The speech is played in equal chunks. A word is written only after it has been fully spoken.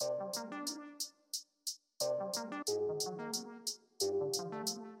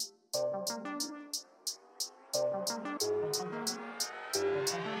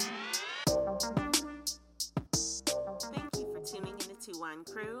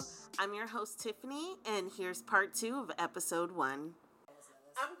I'm your host, Tiffany, and here's part 2 of episode 1.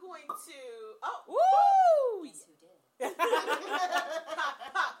 I'm going to... Woo! Guess who did?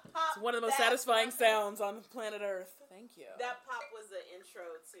 Pop. It's one of the most satisfying sounds on planet Earth. Thank you. That pop was the intro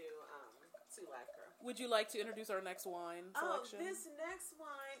to Lacquer. Would you like to introduce our next wine selection? This next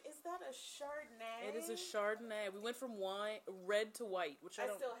wine, is that a Chardonnay? It is a Chardonnay. We went from red to white, which I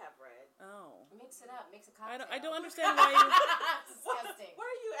don't... still have red. Oh. Mix it up. Mix a cocktail. I don't understand why you... Disgusting. Why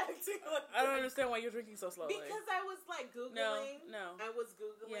are you acting like I don't understand why you're drinking so slowly. Because I was like Googling. No. I was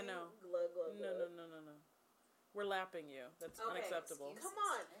Googling. Yeah, no. Glug, glug, No. glug. We're lapping you. That's unacceptable. Come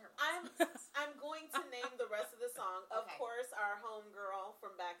on. I'm going to name the rest of the song. Of course, our homegirl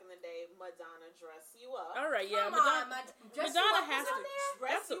from back in the day, Madonna, Dress You Up. All right, yeah. Come on, Madonna has to.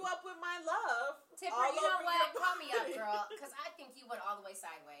 Dress You Up with My Love. Tipper, you know what? Call me up, girl, because I think you went all the way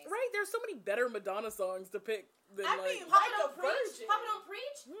sideways. Right, there's so many better Madonna songs to pick than I mean, Papa like Don't a Preach. virgin. Papa Don't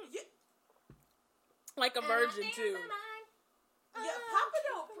Preach. Yeah, like a virgin too. Papa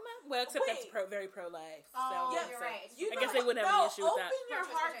Don't. Well, except Wait. that's very pro-life. Oh, sound, you're so. right. I guess they wouldn't have any issue with that. Open Your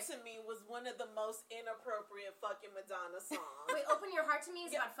Heart Patrick. to Me was one of the most inappropriate fucking Madonna songs. Wait, Open Your Heart to Me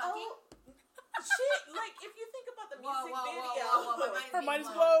is about fucking? Shit, like, if you think about the music video. Whoa. Her mind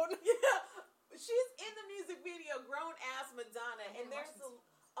is blown. Yeah, she's in the music video, grown ass Madonna, and there's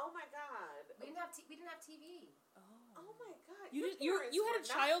oh my god. We didn't have TV. Oh my god. You had a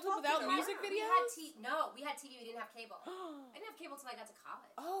childhood without music video? We had TV. We didn't have cable. I didn't have cable till I got to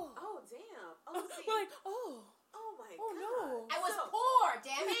college. Oh damn. Oh, see. like Oh my god. no. I was poor,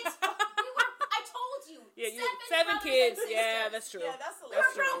 damn it. I told you. Yeah, seven seven kids. brothers and Yeah, sisters. that's true. Yeah, that's a We were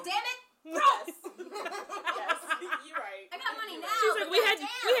lot. broke, damn it. Yes. Yes, you're right. I got money now. She's like, but we had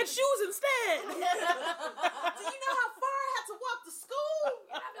goddamn. shoes instead. Do you know how far I had to walk to school?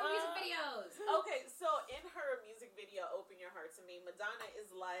 I have no music videos. Okay, so in her music video, Open Your Heart to Me, Madonna is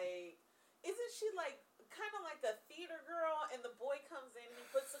like, isn't she like, kind of like a theater girl, and the boy comes in, he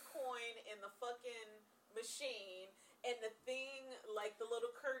puts a coin in the fucking machine, and the thing, like the little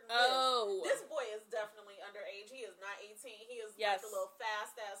curtain this boy is definitely underage. He is not 18. He is like a little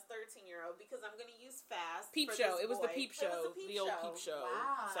fast-ass 13-year-old, because I'm going to use fast Peep for show. this It was the boy. peep show. The old peep show.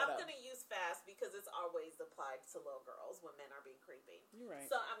 Wow. I'm setup. going to use fast because it's always applied to little girls when men are being creepy. You're right.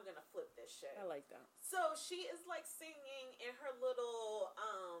 So I'm going to flip this shit. I like that. So she is like singing in her little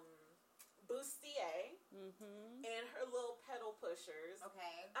bustier and her little pedal pushers.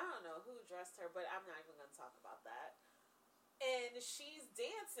 Okay. I don't know who dressed her, but I'm not even going to talk about that. And she's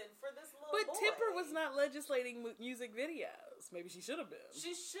dancing for this little boy. But Tipper was not legislating music videos. Maybe she should have been.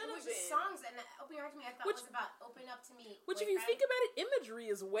 She should have It was been. just songs, and Open Your Heart to Me, I thought was about open up to me. Which, if you think about it, imagery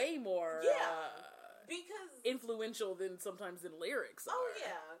is way more because influential than sometimes than lyrics are. Oh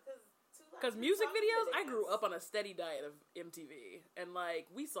yeah, because music videos, I grew up on a steady diet of MTV, and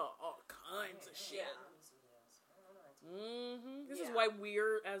like we saw all kinds of shit. Yeah. This is why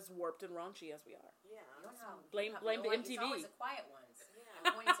we're as warped and raunchy as we are. Yeah. Blame the MTV. It's always the quiet ones. Yeah.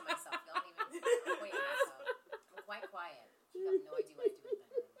 I'm pointing to myself. Y'all don't even. I'm pointing to myself. I'm quite quiet. You have no idea what I do in the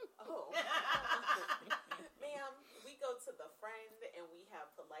bedroom. Oh. Ma'am, we go to the friend and we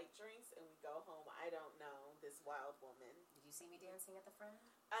have polite drinks and we go home. I don't know this wild woman. Did you see me dancing at the friend?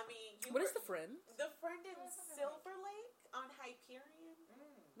 I mean, What is the friend? The friend in Silver Lake on Hyperion.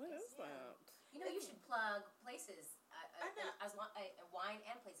 What is that? You know, you should plug places. Wine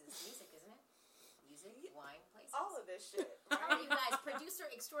and places. Music, isn't it? Music, wine, places. All of this shit. All you guys, producer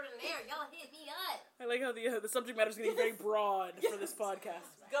extraordinaire, y'all hit me up. I like how the subject matter is getting very broad for this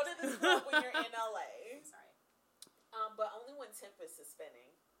podcast. Go to this club when you're in LA. Sorry. But only when Tempest is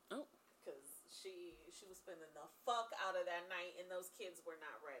spinning. Oh. Because she was spinning the fuck out of that night, and those kids were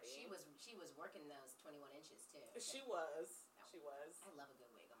not ready. She was working those 21 inches too. She was. I love a good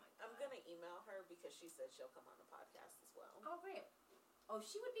wig. Oh my god. I'm gonna email her because she said she'll come on the podcast as well. Oh great. Oh,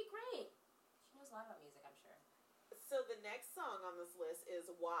 she would be great. She knows a lot about music, I'm sure. So the next song on this list is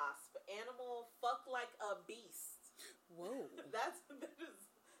Wasp, Animal Fuck Like a Beast. Whoa. That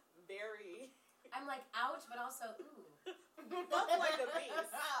is very... I'm like, ouch, but also, ooh. Fuck like a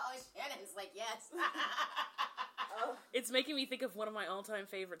beast. Oh, Shannon's like, yes. It's making me think of one of my all-time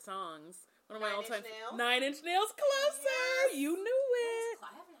favorite songs. One of my Nine all-time... Inch Nails? 9 Inch Nails, Closer! Yes. You knew it!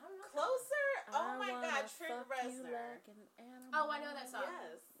 I don't know. Closer? Oh my wanna god, Trent fuck you Reznor. like an animal. Oh, I know that song.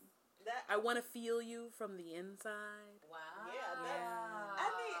 Yes. I want to feel you from the inside. Wow. Yeah,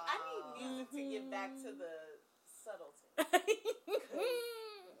 I need music to get back to the subtlety.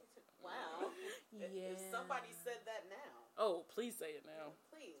 Wow. Yeah. If somebody said that now. Oh, please say it now.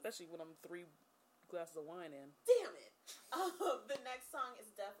 Please. Especially when I'm 3 glasses of wine in. Damn it. The next song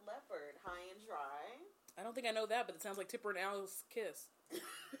is Def Leppard, High and Dry. I don't think I know that, but it sounds like Tipper and Al's kiss. Damn.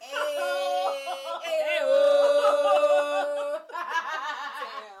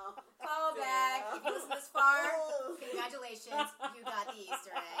 Call back. If you listen this far, congratulations. You got the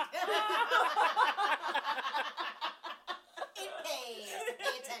Easter egg. It pays.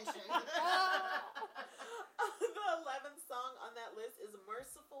 Pay attention. The 11th song on that list is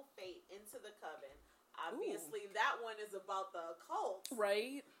Merciful Fate, Into the Coven. Obviously, that one is about the occult.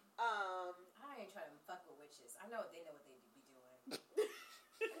 Right? I ain't trying to fuck with witches. I know they know what they be doing.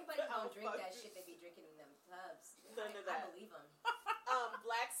 Anybody who don't drink that shit they be drinking in them pubs. None of I that. believe them.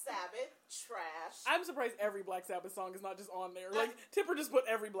 Black Sabbath, Trash. I'm surprised every Black Sabbath song is not just on there. Like, Tipper just put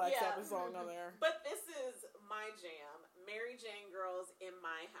every Black Sabbath song on there. But this is my jam. Mary Jane Girls, In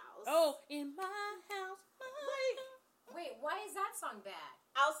My House. Oh, in my house. Wait, why is that song bad?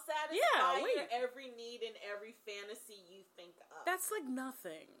 I'll satisfy wait. your every need and every fantasy you think of. That's like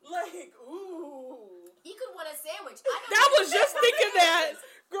nothing. like, ooh. He could want a sandwich. That was just thinking that.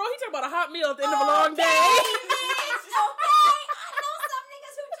 Girl, he talking about a hot meal at the end of a long day. Bitch, okay. I know some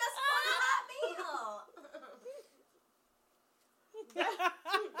niggas who just want a hot meal.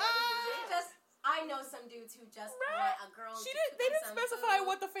 I know some dudes who just want a girl. They didn't specify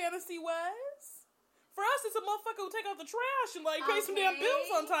what the fantasy was. For us, it's a motherfucker who take out the trash and like pay some damn bills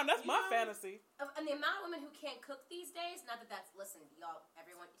on time. That's my fantasy. And the amount of women who can't cook these days, not that that's, listen, y'all,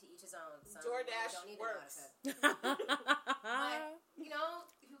 everyone to each his own. Some DoorDash don't need works. To know how to cook. But, you know,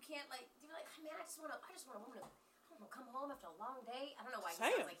 who can't like, you're like, man, I just want a woman to, I don't know, come home after a long day. I don't know why he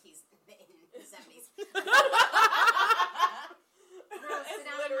sounds like he's in the 70s. It's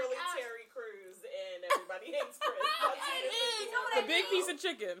literally Terry Crews and Everybody Hates Chris. The big piece of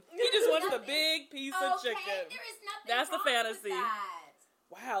chicken. He just wants the big piece of chicken. There is nothing That's the wrong fantasy. with that.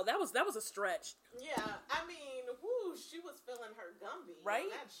 Wow, that was a stretch. Yeah, I mean, whoo, she was feeling her Gumby.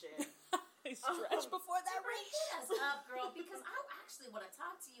 Right? On that shit. He stretched before that reach. Hit us up, girl, because I actually want to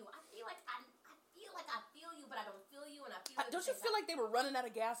talk to you. I feel like I feel you, but I don't feel you, and I feel. Don't you feel like they were running out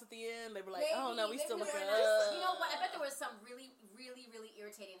of gas at the end? They were like, oh no, we still looking up. up. You know what? I bet there was some really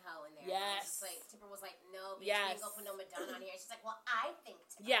irritating hoe in there. Yes. Like Tipper was like, no, bitch, you ain't gonna put no Madonna on here. She's like, well, I think.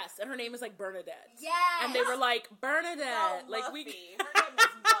 Yes, and her name is like Bernadette. Yes. And they were like, Bernadette, No, like Muffy. we. Her name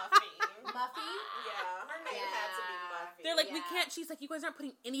is Muffy. Muffy. Yeah, her name had to be Muffy. They're like, we can't. She's like, you guys aren't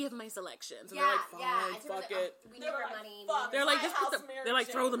putting any of my selections. And Yeah, they're like, fine, fuck it. We need our money. They're like, just put Mary they're like,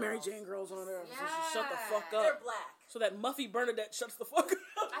 Jane throw the Mary Girls. Jane Girls on there. Yeah. So she shut the fuck They're up. black. So that Muffy Bernadette shuts the fuck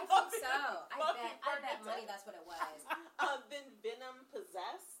up. I think so. I bet money that's what it was. Then Venom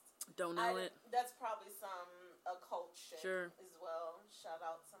Possessed. Don't know it. That's probably some occult shit Sure. as well. Shout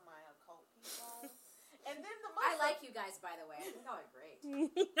out to my occult people. And then the I like you guys, by the way. I think y'all are great.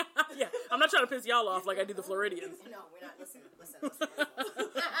 Yeah, I'm not trying to piss y'all off like I do the Floridians. No, we're not. Listen.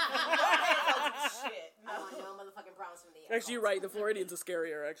 shit. I want no motherfucking problems from the Actually, you're right. The Floridians are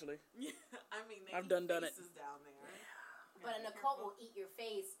scarier, actually. Yeah, I mean, they I've eat done it. faces down there. But an occult will eat your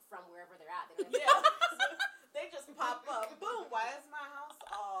face from wherever they're at. They don't They just pop up. Boom. Why is my house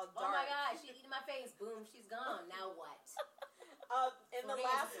all dark? Oh my God, she's eating my face. Boom, she's gone. Now what? And the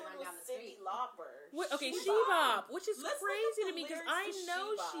Floridians last just one run was down the Cyndi street. Lauper. Okay, She She-Bop, which is Let's look crazy at to the me because lyrics I to know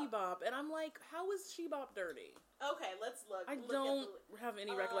She-Bop. She-Bop, and I'm like, how is She-Bop dirty? Okay, let's look. I Look don't at have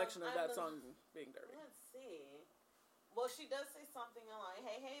any recollection of that song being dirty. Let's see. Well, she does say something like,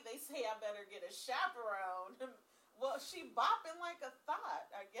 hey, they say I better get a chaperone. Well, she bopping like a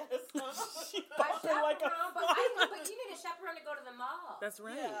thought, I guess. She bopping like a but you need a chaperone to go to the mall. That's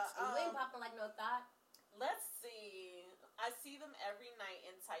right. Yeah, You ain't bopping like no thought. Let's see. I see them every night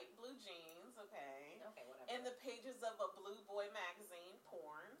in tight blue jeans. Okay. Okay, whatever. In the pages of a Blue Boy magazine,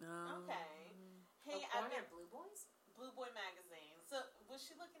 porn. Oh. Okay. Hey, porn I've been or Blue Boys? Blue Boy magazine. So was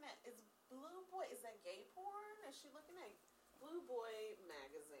she looking at? Is Blue Boy? Is that gay porn? Is she looking at Blue Boy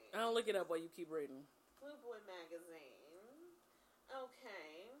magazine? I'll look it up while you keep reading. Blue Boy magazine.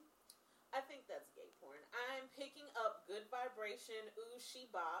 Okay. I think that's gay porn. I'm picking up Good Vibration. Ooh, She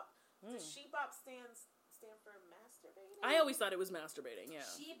Bop. Does She Bop stand for masturbating? I always thought it was masturbating. Yeah.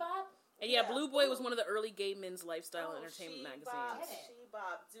 She-Bop? And yeah, Blue Boy was one of the early gay men's lifestyle and entertainment She-Bop, magazines.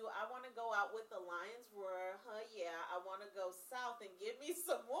 She-Bop. Do I want to go out with the Lions roar? Huh, yeah. I want to go south and give me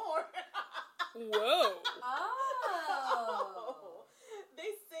some more. Whoa. Oh. They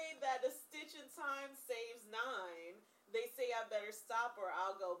say that a stitch in time saves 9. They say I better stop or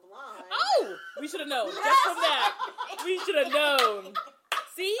I'll go blind. Oh! We should have known. Just from that. We should have known.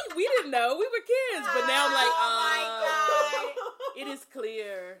 See? We didn't know. We were kids. But now I'm like, oh my God. It is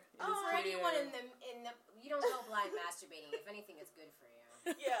clear. It is For anyone clear. in the you don't go blind masturbating. If anything, it's good for you.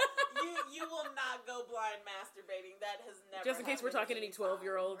 Yeah, you will not go blind masturbating. That has never Just in case we're happened talking to any anytime.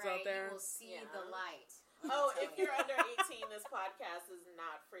 12-year-olds Right, out there. You will see Yeah. the light. Oh, if you're under 18, this podcast is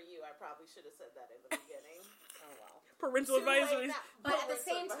not for you. I probably should have said that in the beginning. Oh, well. Parental advisory. But at the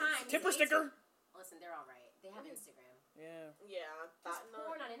same time... Tipper sticker. Listen, they're all right. They have Instagram. Yeah. Yeah. There's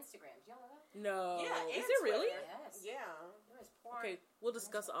porn on Instagram. Do y'all know that? No. Yeah, is there really? Yes. Yeah. There is porn. Okay, we'll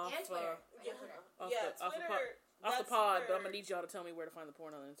discuss off. And Twitter. Off the pod, but I'm gonna need y'all to tell me where to find the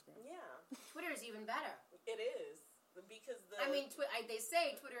porn on Instagram. Yeah. Twitter is even better. It is. Because they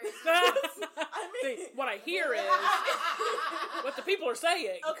say Twitter is... What I hear is what the people are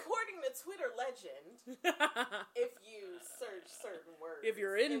saying. According to Twitter legend, if you search certain words, if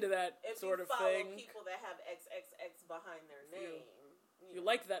you're into that sort of thing, people that have XXX behind their name, you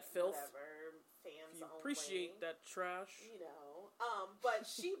like that filth. Whatever, fans you appreciate only, that trash. You know, but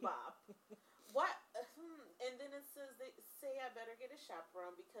Shebop. What? And then it says they say I better get a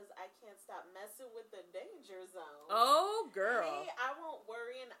chaperone because I can't stop messing with the danger zone. Oh, girl. Hey, I won't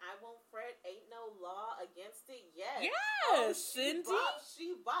worry and I won't fret. Ain't no law against it yet. Yes, Cindy.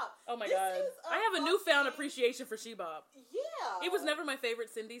 Shebop. Oh my God. I have a newfound appreciation for Shebop. Yeah. It was never my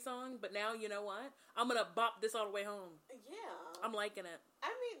favorite Cindy song, but now you know what? I'm gonna bop this all the way home. Yeah. I'm liking it.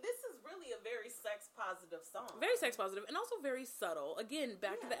 I mean, this is really a very sex positive song. Very sex positive and also very subtle. Again,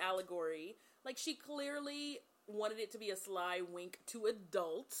 back to the allegory. Like, she clearly wanted it to be a sly wink to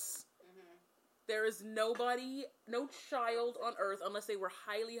adults. Mm-hmm. There is no child on earth, unless they were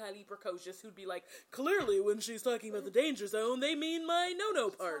highly, highly precocious, who'd be like, clearly when she's talking about the danger zone, they mean my no-no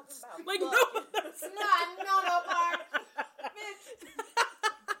parts. Like, no, it's not no-no part.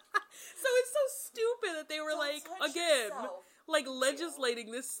 So it's so stupid that they were like legislating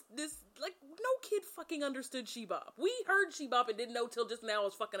this, like, no kid fucking understood Shebop. We heard Shebop and didn't know till just now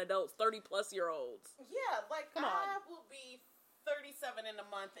as fucking adults, 30-plus-year-olds. Yeah, like, Come on. I will be 37 in a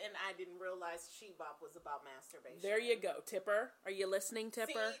month, and I didn't realize Shebop was about masturbation. There you go, Tipper. Are you listening,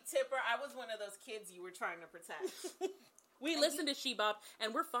 Tipper? See, Tipper, I was one of those kids you were trying to protect. We listen to Shebop,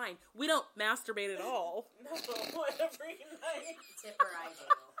 and we're fine. We don't masturbate at all. No, every night. Tipper, I do.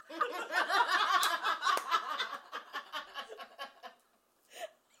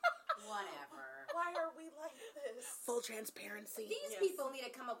 Whatever. Why are we like this? Full transparency. These people need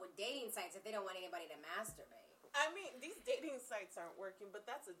to come up with dating sites if they don't want anybody to masturbate. I mean, these dating sites aren't working, but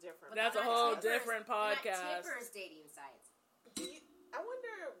that's a different. That's a whole different podcast. Tipper's dating sites. I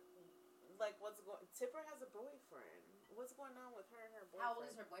wonder, like, Tipper has a boyfriend. What's going on with her and her boyfriend? How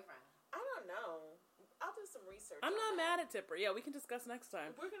old is her boyfriend? I don't know. I'll do some research. I'm not mad at Tipper. Yeah, we can discuss next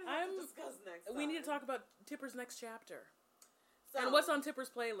time. We're gonna have to discuss next time. We need to talk about Tipper's next chapter. So, and what's on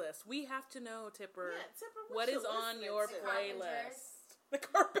Tipper's playlist? We have to know, Tipper. Yeah, Tipper, what is on your playlist? The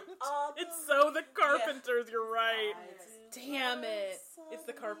Carpenters. It's the Carpenters. Yeah. You're right. Damn it! It's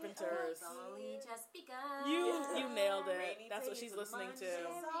the Carpenters. It's only just begun. You nailed it. That's what she's listening to.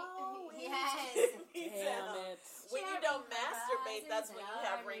 Yes. Damn it! When you don't masturbate, that's when you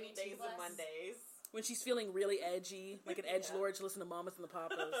have rainy days and Mondays. When she's feeling really edgy, like an edgelord, she listens to Mamas and the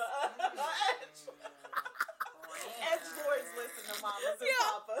Papas. Edgelords listen to Mamas and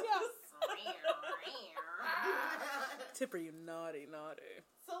Papas. Tipper, you naughty.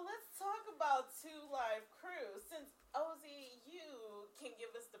 So let's talk about Two Live Crew. Since Ozzy, you can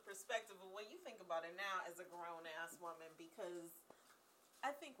give us the perspective of what you think about it now as a grown ass woman, because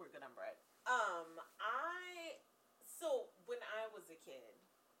I think we're good on bread. So when I was a kid,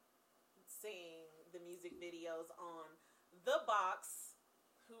 seeing the music videos on The Box.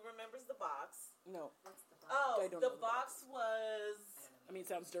 Who remembers The Box? No. What's The Box? Oh, I don't The know Box was... I mean,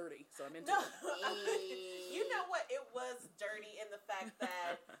 it sounds dirty, so I'm into No. it. You know what? It was dirty in the fact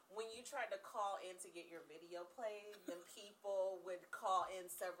that when you tried to call in to get your video played, then people would call in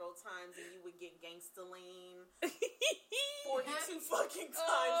several times and you would get gangsta-lean 42 fucking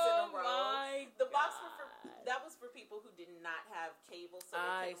times in a row. My The Box God. that was for people who did not have cable, so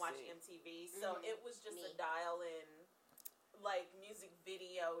they couldn't watch MTV. So it was just a dial-in, like, music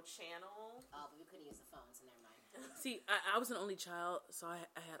video channel. Oh, but we couldn't use the phone, so never mind. See, I was an only child, so I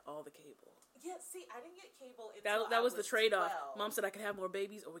had all the cable. Yeah, see, I didn't get cable until That was the trade-off. 12. Mom said I could have more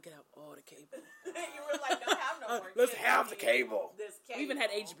babies, or we could have all the cable. You were like, don't have no more Let's kids. have the cable. This cable. We even had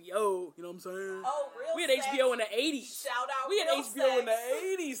HBO, you know what I'm saying? Oh, real We had sex. HBO in the 80s. Shout out We had Real HBO in the Sex.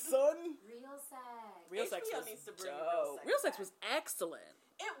 80s, son. Real sex. Real Sex HBO was needs to bring dope. Real Sex Real Sex was excellent.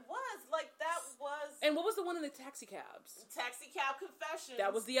 It was, like, that was... And what was the one in the taxi cabs? Taxi Cab Confessions.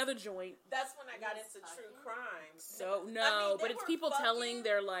 That was the other joint. That's when I got into true crime. So, no, I mean, but they it's were people telling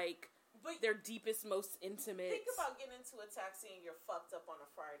their, like, but their deepest, most intimate... think about getting into a taxi and you're fucked up on a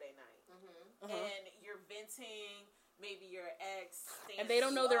Friday night. And you're venting, maybe your ex... And they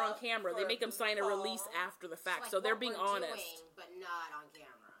don't know they're on camera. They make them sign a call. release after the fact. Like so they're what being we're honest. doing, but not on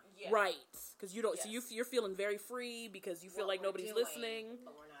camera. Yeah. Right. because you don't. So you're feeling very free because you feel like nobody's listening.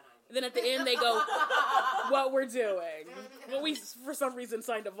 But we're not on. And then at the end they go, "What we're doing?" Well, we for some reason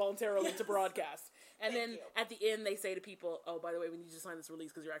signed up voluntarily to broadcast, and then at the end they say to people, "Oh, by the way, we need you to sign this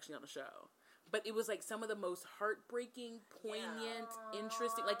release because you're actually on a show." But it was like some of the most heartbreaking, poignant,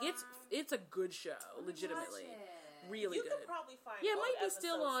 interesting. Like it's a good show, legitimately, really you good. Could probably find it might be episodes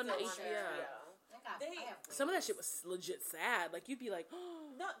still on HBO. Some of that shit was legit sad. Like you'd be like,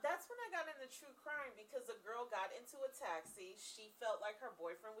 no, that's when I got into true crime because a girl got into a taxi. She felt like her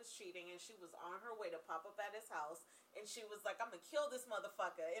boyfriend was cheating, and she was on her way to pop up at his house. And she was like, "I'm gonna kill this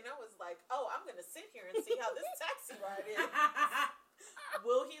motherfucker." And I was like, "Oh, I'm gonna sit here and see how this taxi ride is.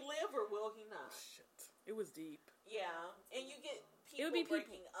 Will he live or will he not?" Shit, it was deep. Yeah, and you get. It would be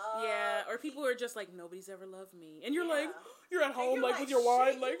breaking people, up. yeah, or people who are just like, nobody's ever loved me, and you're like, you're at home you're like with your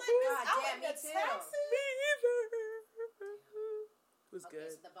wine, like, God damn, me too. me either. It was good.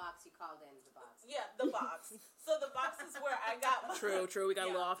 So the box you called in is the box. Yeah, the box. So the box is where I got my... True, we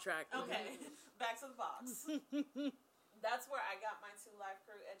got a little off track. Okay, back to the box. That's where I got my 2 Live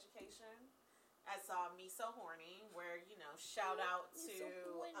Crew education. I saw Me So Horny, where, shout out to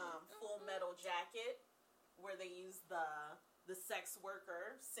Full Metal Jacket, where they use the sex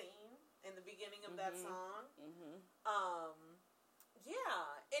worker scene in the beginning of that song.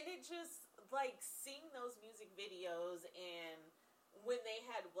 Yeah, and it just, like, seeing those music videos and when they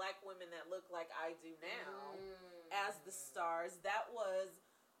had black women that look like I do now as the stars, that was,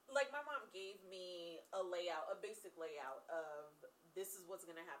 like, my mom gave me a basic layout of this is what's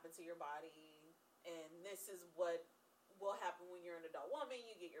going to happen to your body, and this is what will happen when you're an adult woman.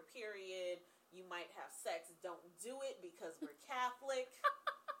 You get your period. You might have sex. Don't do it because we're Catholic.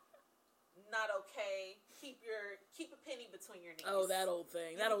 Not okay. Keep a penny between your knees. Oh, that old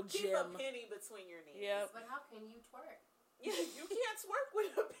thing. That old Keep gym. a penny between your knees. Yep. But how can you twerk? Yeah, you can't twerk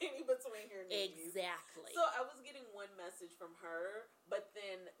with a penny between your knees. Exactly. So I was getting one message from her, but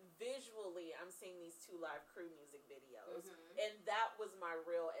then visually I'm seeing these 2 Live Crew music videos. And that was my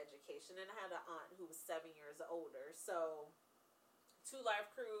real education. And I had an aunt who was 7 years older. So 2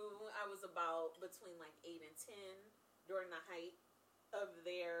 Live Crew, I was about between like 8 and 10 during the height of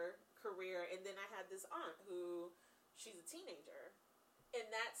their career. And then I had this aunt who, she's a teenager. And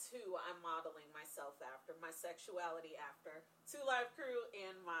that's who I'm modeling myself after, my sexuality after. 2 Live Crew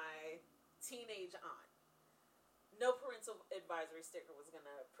and my teenage aunt. No parental advisory sticker was going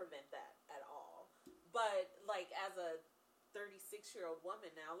to prevent that at all. But, like, as a 36-year-old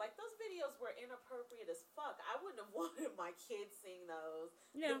woman now, like, those videos were inappropriate as fuck. I wouldn't have wanted my kids seeing those.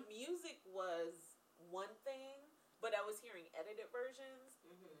 Yeah. The music was one thing, but I was hearing edited versions.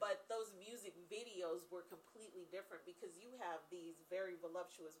 But those music videos were completely different because you have these very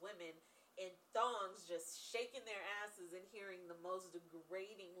voluptuous women in thongs just shaking their asses and hearing the most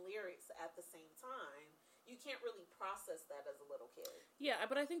degrading lyrics at the same time. You can't really process that as a little kid. Yeah,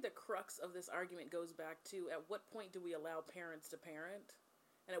 but I think the crux of this argument goes back to at what point do we allow parents to parent?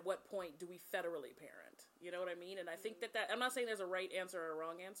 And at what point do we federally parent? You know what I mean? And I think that I'm not saying there's a right answer or a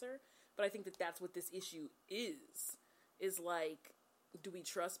wrong answer, but I think that that's what this issue is like, do we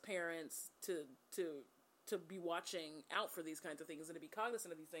trust parents to be watching out for these kinds of things and to be cognizant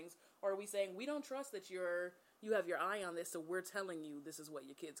of these things? Or are we saying we don't trust that you have your eye on this, so we're telling you this is what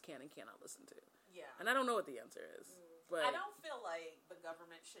your kids can and cannot listen to? Yeah. And I don't know what the answer is. But I don't feel like the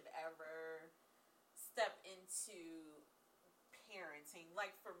government should ever step into parenting.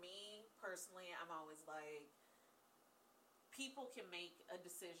 Like, for me, personally, I'm always like, people can make a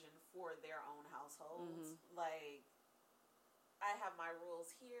decision for their own households. Like, I have my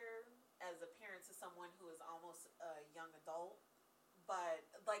rules here as a parent to someone who is almost a young adult, but,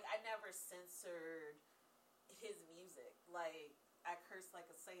 like, I never censored his music. Like, I curse like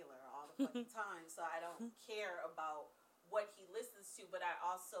a sailor all the fucking time, so I don't care about what he listens to, but I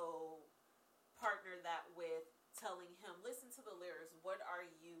also partner that with telling him, listen to the lyrics. What are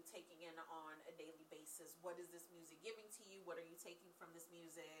you taking in on a daily basis? What is this music giving to you? What are you taking from this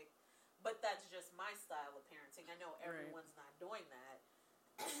music? But that's just my style of parenting. I know everyone's not doing that.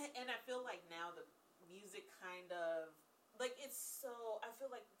 And I feel like now the music kind of, like, it's so, I feel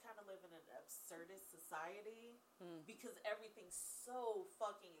like we kind of live in an absurdist society because everything's so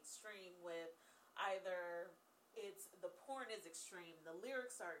fucking extreme with either the porn is extreme, the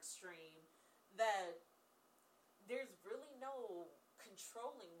lyrics are extreme, that there's really no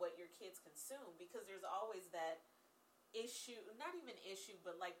controlling what your kids consume because there's always that issue, not even issue,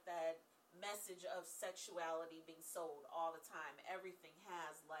 but like that message of sexuality being sold all the time. Everything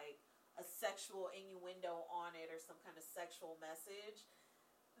has like a sexual innuendo on it or some kind of sexual message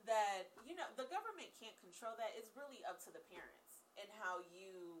that, the government can't control that. It's really up to the parents. in how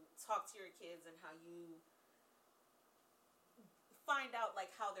you talk to your kids and how you find out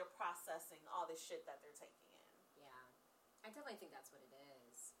like how they're processing all this shit that they're taking in. Yeah, I definitely think that's what it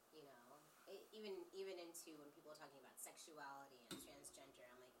is. You know, even into when people are talking about sexuality and transgender,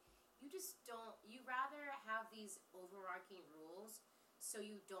 I'm like, you just don't. You rather have these overarching rules, so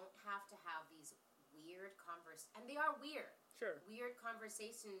you don't have to have these weird and they are weird. Sure. Weird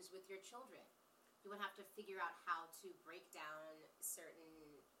conversations with your children. You would have to figure out how to break down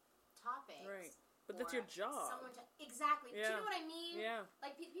certain topics. Right. But that's your job. Exactly. Yeah. Do you know what I mean? Yeah.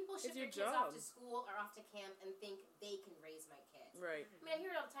 Like, people ship their kids off to school or off to camp and think they can raise my kids. Right. I mean, I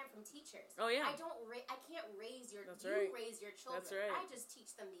hear it all the time from teachers. Oh, yeah. I can't raise your... That's you right. raise your children. That's right. I just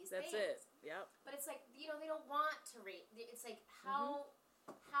teach them these things. That's it. Yep. But it's like, you know, they don't want to raise... It's like, how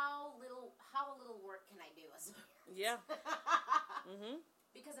little work can I do as a parent? Yeah. Mm-hmm.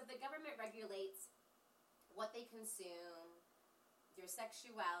 Because if the government regulates what they consume, their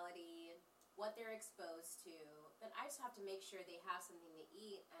sexuality, what they're exposed to, then I just have to make sure they have something to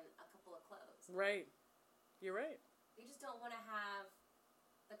eat and a couple of clothes. Right. You're right. They just don't want to have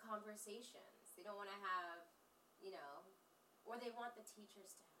the conversations. They don't want to have, you know, or they want the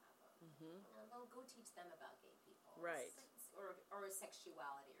teachers to have them. Mm-hmm. You know, they'll go teach them about gay people. Right. Or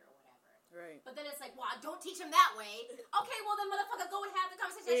sexuality or whatever. Right. But then it's like, well, don't teach them that way. Okay, well then, motherfucker, go and have the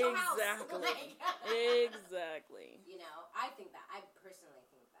conversation at your house. Exactly. Exactly. You know, I personally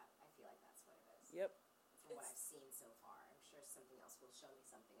think that. I feel like that's what it is. Yep. From what I've seen so far. I'm sure something else will show me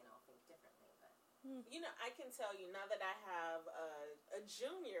something and I'll think differently. But you know, I can tell you now that I have a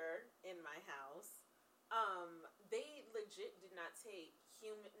junior in my house, they legit did not take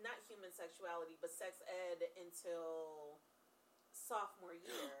not human sexuality, but sex ed until sophomore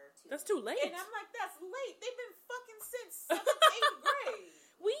year. That's too late. And I'm like, that's late. They've been fucking since 7th, 8th grade.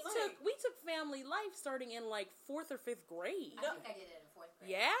 We took family life starting in like 4th or 5th grade. I think I did it in 4th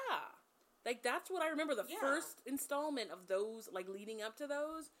grade. Yeah. Like, that's what I remember. The first installment of those, like, leading up to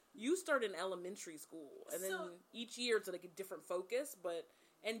those, you start in elementary school. And then each year it's like a different focus,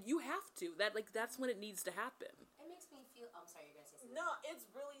 and you have to. That's when it needs to happen. It makes me feel... I'm sorry, you're going to say something. No, it's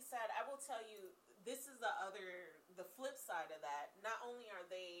really sad. I will tell you, this is the flip side of that. Not only are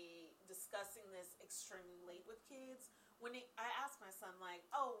they discussing this extremely late with kids, I asked my son, like,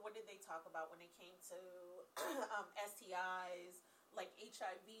 oh, what did they talk about when it came to STIs, like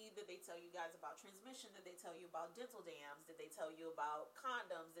HIV? Did they tell you guys about transmission? Did they tell you about dental dams? Did they tell you about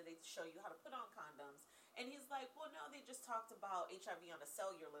condoms? Did they show you how to put on condoms? And he's like, well, no, they just talked about HIV on a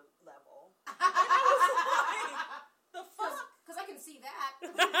cellular level. And I was like, the fuck? Because I can see that.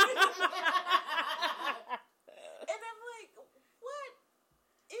 And I'm like, what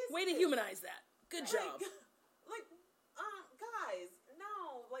is Way to humanize that. Good job. Guys,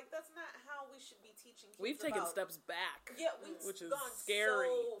 no, that's not how we should be teaching kids. We've taken steps back. Yeah, which is gone scary.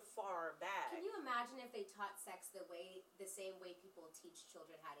 So far back. Can you imagine if they taught sex the same way people teach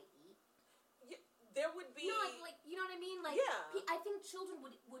children how to eat? Yeah, there would be... No, like you know what I mean? Like, yeah. I think children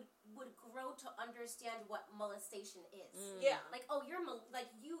would grow to understand what molestation is. Yeah. Like, oh, you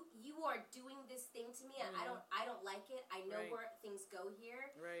are doing this thing to me, and I don't like it. I know where things go here.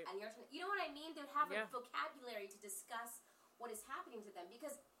 Right. And you know what I mean? They'd have a vocabulary to discuss what is happening to them,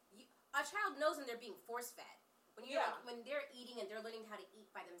 because a child knows when they're being force-fed. When they're eating and they're learning how to eat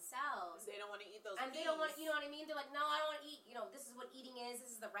by themselves. They don't want to eat those And peas. they don't want, you know what I mean? They're like, no, I don't want to eat. You know, this is what eating is.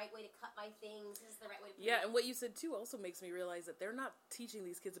 This is the right way to cut my things. This is the right way to put and what you said, too, also makes me realize that they're not teaching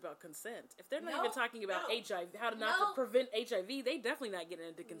these kids about consent. If they're not even talking about HIV, how to not to prevent HIV, they definitely not getting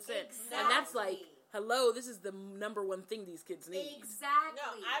into consent. Exactly. And that's like, hello, this is the number one thing these kids need. Exactly.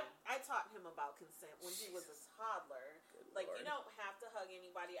 No, I taught him about consent when he was a toddler. Like, you don't have to hug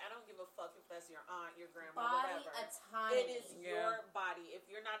anybody. I don't give a fuck if that's your aunt, your grandma, body whatever. autonomy. It is your body.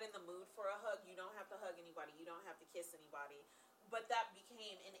 If you're not in the mood for a hug, you don't have to hug anybody. You don't have to kiss anybody. But that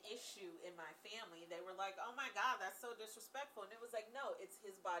became an issue in my family. They were like, oh my God, that's so disrespectful. And it was like, no, it's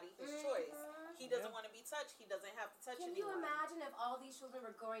his body, his choice. He doesn't want to be touched. He doesn't have to touch anyone. Can you imagine if all these children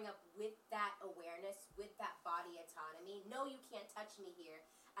were growing up with that awareness, with that body autonomy? No, you can't touch me here.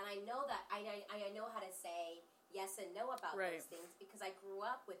 And I know that, I know how to say yes and no about those things, because I grew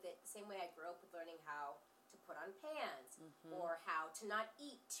up with it the same way I grew up with learning how to put on pants, or how to not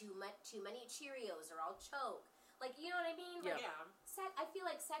eat too many Cheerios or I'll choke. Like, you know what I mean? Like, I feel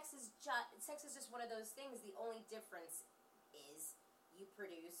like sex is just one of those things. The only difference is you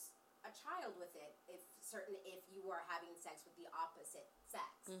produce a child with it if you are having sex with the opposite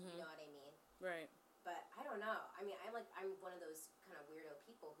sex. You know what I mean? Right. But I don't know. I mean, I'm one of those kind of weirdo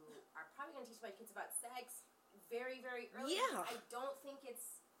people who are probably going to teach my kids about sex very, very early. Yeah. I don't think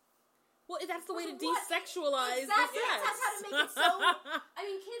it's... Well, that's the way to desexualize exactly. the sex. That's how to make it so. I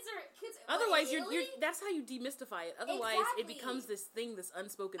mean, kids. Otherwise, you're that's how you demystify it. Otherwise, it becomes this thing, this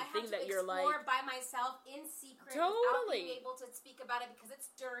unspoken thing that you're like. I have to explore by myself in secret, totally, without being able to speak about it because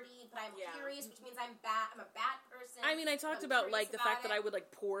it's dirty. But I'm curious, which means I'm bad. I'm a bad person. I mean, I talked about like the fact that I would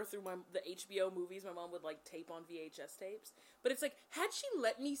like pour through the HBO movies. My mom would like tape on VHS tapes. But it's like, had she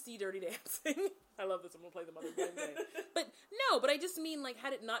let me see Dirty Dancing, I love this. I'm gonna play the mother game. But no, but I just mean like,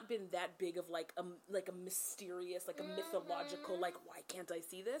 had it not been that big of like a mysterious, like a mythological, like why can't I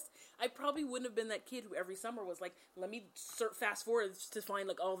see this? I probably wouldn't have been that kid who every summer was like, let me fast forward to find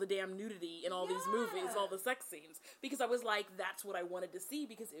like all the damn nudity in all these movies, all the sex scenes, because I was like, that's what I wanted to see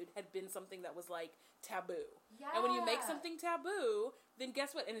because it had been something that was like taboo. Yeah. And when you make something taboo, then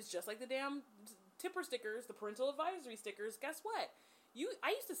guess what? And it's just like the damn tipper stickers, the parental advisory stickers. Guess what? I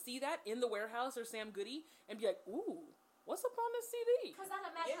used to see that in the warehouse or Sam Goody and be like, ooh, what's up on this CD? Because that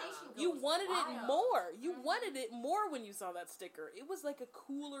imagination goes You wanted wild. it more. You wanted it more when you saw that sticker. It was like a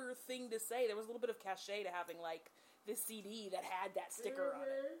cooler thing to say. There was a little bit of cachet to having like this CD that had that sticker on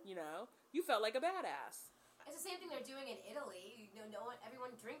it. You know? You felt like a badass. It's the same thing they're doing in Italy. Everyone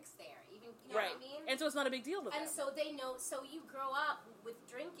drinks there. Even, you know what I mean? And so it's not a big deal to them. And so they know, so you grow up with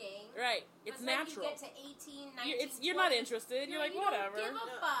drinking. Right. It's natural. You get to 18, 19, you're not interested. You're like, whatever. You don't give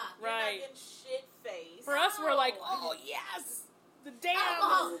a fuck. Right. You're not in shit face. For us, we're like, oh, yes! The damn...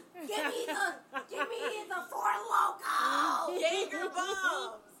 Alcohol! Give me the Four Loko! Jaeger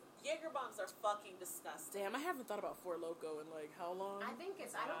bombs! Jaeger bombs are fucking disgusting. Damn, I haven't thought about Four Loko in like how long? I think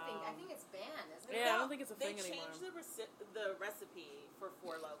it's banned, isn't it? Yeah, I don't think it's a thing anymore. They changed the recipe for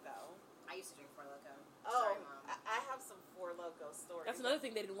Four Loko. I used to drink Four Loko. Oh, sorry, Mom. I have some Four Loko stories. That's another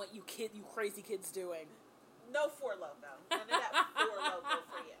thing they didn't want you crazy kids doing. No Four Loko. None of that Four Loko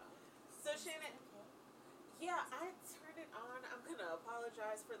for you. So Shannon, yeah, I turned it on. I'm gonna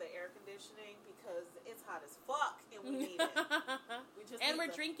apologize for the air conditioning because it's hot as fuck and we need it.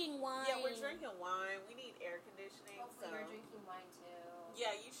 We're drinking wine. Yeah, we're drinking wine. We need air conditioning. Hopefully you're drinking wine too.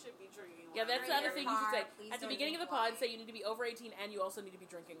 Yeah, you should be drinking wine. Yeah, that's the other thing you should say. Please At the beginning of the pod, say you need to be over 18 and you also need to be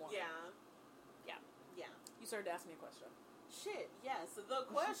drinking wine. Yeah. Yeah. You started to ask me a question. Shit, yeah. So the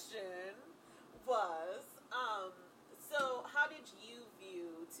question was, so how did you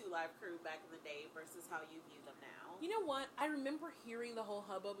view Two Live Crew back in the day versus how you view them now? You know what? I remember hearing the whole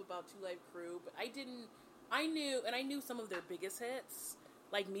hubbub about Two Live Crew, but I knew some of their biggest hits,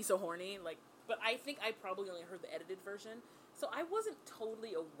 like Me So Horny, but I think I probably only heard the edited version. So I wasn't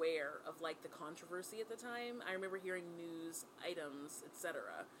totally aware of, like, the controversy at the time. I remember hearing news items, etc.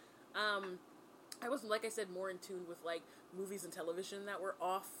 I was, like I said, more in tune with, like, movies and television that were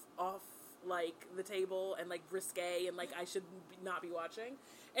off, like, the table and, like, risque and, like, I should not be watching.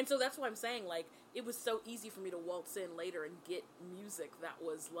 And so that's why I'm saying, like, it was so easy for me to waltz in later and get music that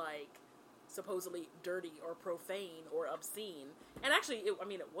was, like, supposedly dirty or profane or obscene. And actually, it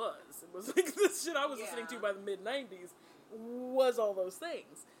was. It was, like, the shit I was listening to by the mid-90s was all those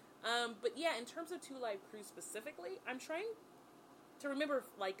things. But yeah, in terms of Two Live Crew specifically, I'm trying to remember if,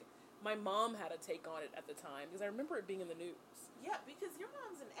 like, my mom had a take on it at the time, because I remember it being in the news. Yeah, because your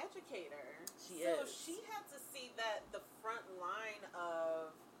mom's an educator. She is. So she had to see that the front line of,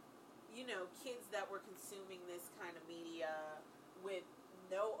 kids that were consuming this kind of media with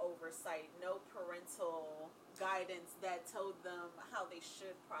no oversight, no parental guidance that told them how they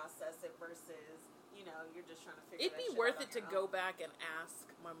should process it versus... you're just trying to figure It'd be worth it to go back and ask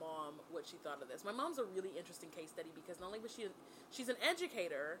my mom what she thought of this. My mom's a really interesting case study because not only was she's an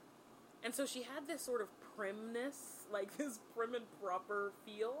educator, and so she had this sort of primness, like this prim and proper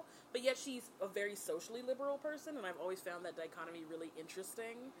feel, but yet she's a very socially liberal person, and I've always found that dichotomy really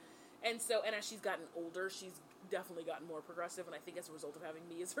interesting. And so, and as she's gotten older, she's definitely gotten more progressive, and I think as a result of having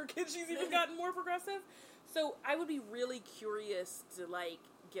me as her kid, she's even gotten more progressive. So I would be really curious to, like,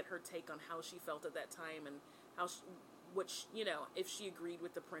 get her take on how she felt at that time and how if she agreed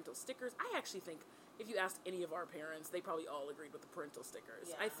with the parental stickers. I actually think if you asked any of our parents, they probably all agreed with the parental stickers.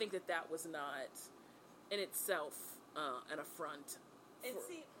 Yeah. I think that was not in itself an affront. And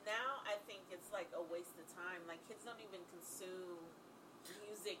see, now I think it's like a waste of time. Like, kids don't even consume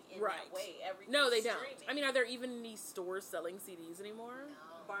music in that way. No, they don't. I mean, are there even any stores selling CDs anymore?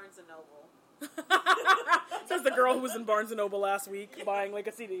 No. Barnes & Noble. Says the girl who was in Barnes & Noble last week buying like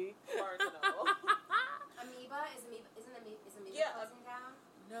a CD. Barnes & Noble. Amoeba? Isn't Amoeba closing down?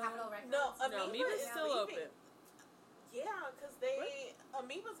 No. Capitol Records? No, Amoeba's still open. Yeah, because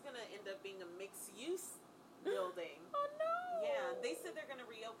Amoeba's going to end up being a mixed-use building. Oh, no. Yeah, they said they're going to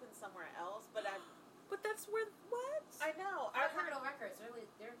reopen somewhere else, but But that's where, what? I know. Capitol Records,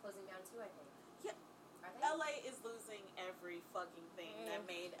 they're closing down too, I think. Yeah. Are they? LA is losing every fucking thing that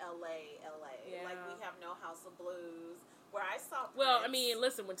made LA. Yeah. Like, we have no House of Blues. Where I saw Prince, well, I mean,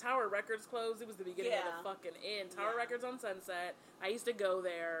 listen, when Tower Records closed, it was the beginning of the fucking end. Tower Yeah. Records on Sunset. I used to go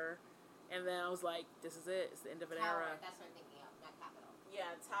there, and then I was like, this is it. It's the end of an era. That's what I'm thinking of, not Capitol.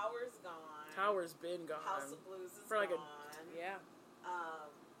 Yeah, Tower's gone. Tower's been gone. House of Blues is for like gone. Yeah.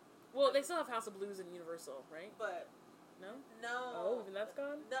 Well, they still have House of Blues in Universal, right? But No? no. Oh, even that's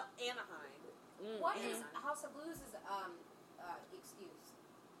gone? No, Anaheim. What is House of Blues' excuse?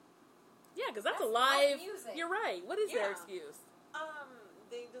 Yeah, because that's a That's live... live music. You're right. What is their Yeah. excuse?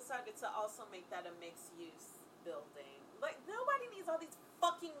 They decided to also make that a mixed-use building. Like, nobody needs all these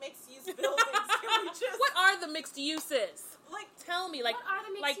fucking mixed-use buildings. Can we just... What are the mixed uses? Like, Tell me, like What are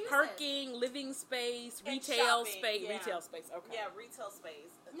the mixed like uses? parking, living space, And retail shopping, space, yeah. retail space. Okay. yeah, retail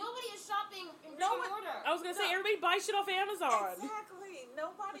space. Nobody is shopping in No brick and one- mortar. I was gonna say No. everybody buys shit off Amazon. Exactly.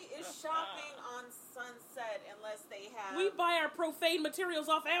 Nobody is shopping on Sunset unless they have... We buy our profane materials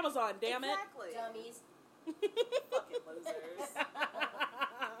off Amazon. Damn Exactly. Dummies. Fucking losers.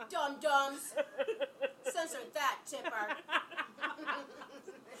 Dum-dums. Censor that, Tipper.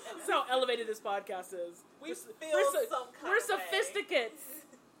 That's how elevated this podcast is. We feel we're some kind We're of way. sophisticates.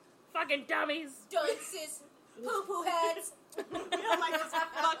 Fucking dummies. Dunces. Poo-poo heads. We don't like this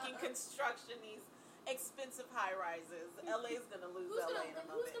fucking construction, these expensive high-rises. LA's gonna lose Who's LA in a gonna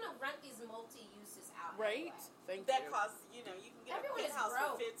moment. rent these multi-uses out? Right? Anyway? Thank That you. costs, you know, you can get Everyone a is penthouse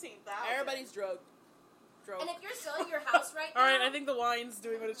for broke. $15,000. Everybody's drugged. And if you're selling your house right now, All right, I think the wine's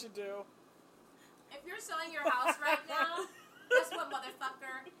doing what it should do. if you're selling your house right now, guess what,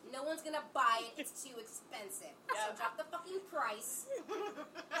 motherfucker? No one's gonna buy it. It's too expensive. Yeah. So drop the fucking price.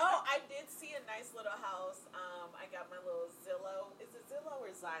 Oh, I did see a nice little house. I got my little Zillow. Is it Zillow or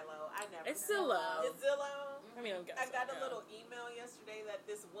Xylo? I never It's know. Zillow. It's Zillow. I mean, I'm I guessing. got a yeah. little email yesterday that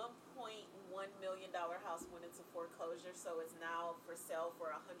this $1.1 million house went into foreclosure, so it's now for sale for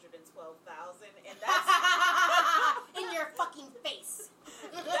 $112,000, and that's In your fucking face.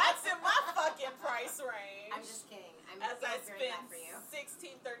 that's in my fucking price range. I'm just kidding. I'm As I very spend bad for you.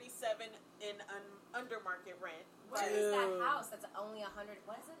 $1,637 in under market rent. What is that Dude. house? That's only 100.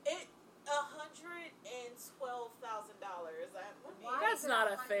 What is it? It $112,000. Why That's is it not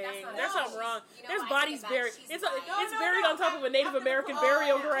a 100? thing. That's not There's a something thing. wrong. You know, There's I bodies take it back. buried. She's It's lying. it's buried on top of a Native American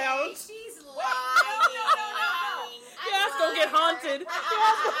burial ground. She's lying. no. Yeah, it's gonna get haunted. Yeah,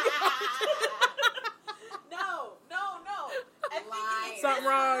 it's gonna get haunted. No. I think Liar. it's Something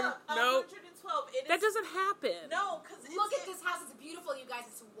wrong. Nope. 112. It That is, doesn't happen. No, because Look at this house. It's beautiful, you guys.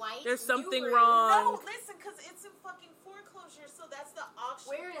 It's white. There's something New wrong. No, listen, because it's in fucking foreclosure, so that's the auction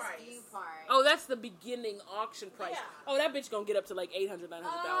Where is price. View Park? Oh, that's the beginning auction price. Yeah. Oh, that bitch gonna get up to like 800,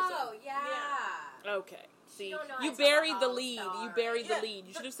 900,000. Oh, yeah. Okay. See, don't know how you to tell buried the the lead. whole You story. buried the Yeah, lead.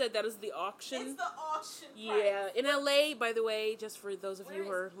 You should have said that is the auction. It's the auction Yeah, price. in LA, by the way, just for those of you Where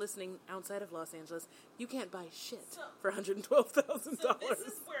who are listening outside of Los Angeles, you can't buy shit So- for $112,000. So this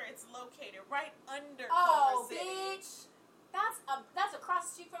is where it's located, right under Oh, Culver City. bitch. That's across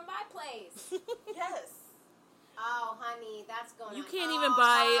the street from my place. Yes. Oh, honey, that's going You on. can't Oh, even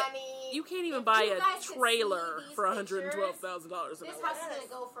buy honey. You can't even If buy you a guys could see trailer these for pictures, $112,000 in This LA. house is going to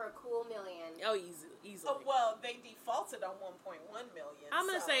go for a cool $1 million. Oh, easily. Oh, well, they defaulted on 1.1 million. I'm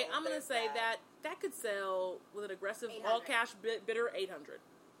gonna so say there's that could sell with an aggressive 800. all cash bidder 800.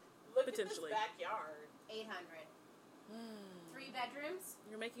 Look potentially. at this backyard. 800. 3 bedrooms?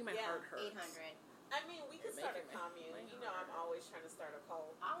 You're making my Yeah, heart hurt. 800. I mean, we could You're start a making commune. my You know, I'm always trying to start a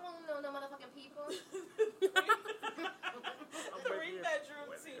cult. I don't know no motherfucking people. 3 bedroom,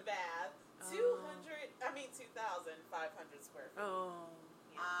 2 bath, 2,500 square feet. Oh.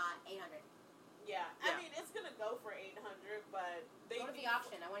 800. Yeah, Yeah. I mean, it's gonna go for 800, but they Go to the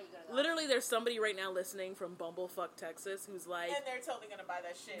auction. I want you to go to the Literally, there's somebody right now listening from Bumblefuck, Texas, who's like, and they're totally gonna buy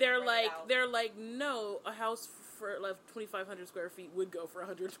that shit. and they're rent it like, out. no, a house for like 2,500 square feet would go for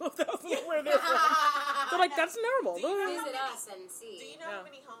 112,000 where they're from. They're like, that's normal. Do you know Visit how many- us and see. Do you know Yeah. how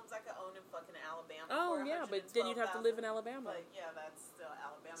many homes I could own in fucking Alabama? Oh for yeah, but then you'd have to live in Alabama. But yeah, that's still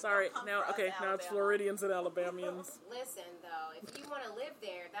Alabama. Sorry, Don't come now for us, okay, now it's Alabama. Floridians and Alabamians. Listen, though, if you want to live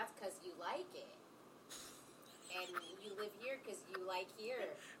there, that's because you like it. And you live here because you like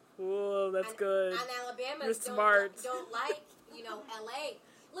here. Whoa, that's and, good. And Alabamans You're smart. don't like, LA.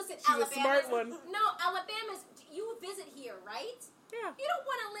 Listen, She's a Alabamans. smart one. No, Alabamans, you visit here, right? Yeah. You don't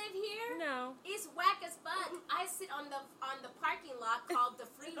want to live here. No. It's whack as fuck. I sit on the parking lot called the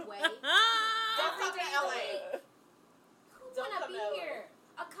freeway. Don't Every come to day of the LA. week. Who Don't want to come be to LA. here?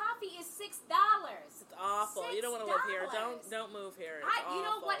 A coffee is $6. It's awful. You don't want to live here. Don't move here. It's You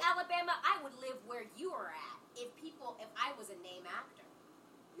know awful. what, Alabama? I would live where you are at if I was a name actor.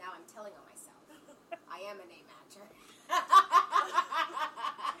 Now I'm telling on myself. I am a name actor.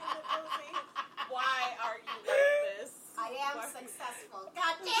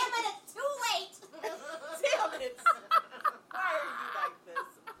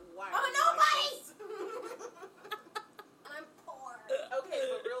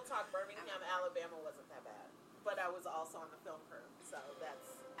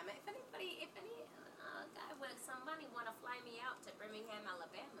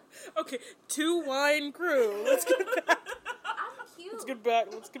 Okay, 2 wine crew. Let's get back. I'm cute. Let's get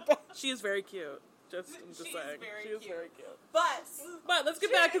back. She is very cute. I'm just saying. She is very cute. But let's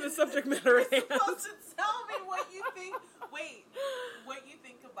get back to the subject matter at hand. You're supposed to tell me what you think. Wait, what you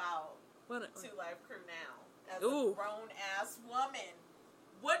think about 2 Live Crew now as a grown-ass woman?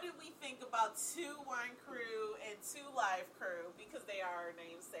 What do we think about 2 Wine Crew and 2 Live Crew? Because they are our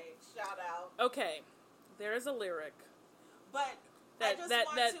namesake. Shout out. Okay, there is a lyric. But I just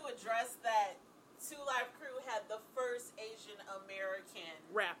want to address that 2 Live Crew had the first Asian American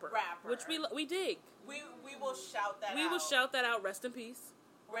rapper, which we dig. We will shout that out. We will shout that out. Rest in peace.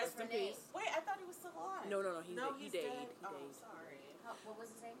 Rest in peace. Wait, I thought he was still alive. No. He died. Oh, sorry. What was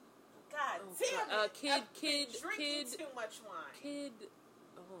his name? God damn it. Kid. Drinking too much wine. Kid.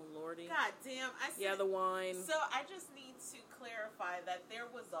 Oh, Lordy. God damn. The wine. So I just need to clarify that there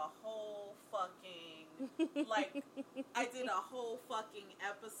was a whole fucking, I did a whole fucking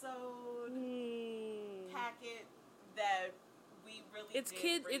episode packet that we really It's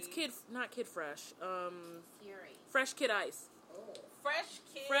not Kid Fresh. Fury. Fresh Kid Ice. Oh.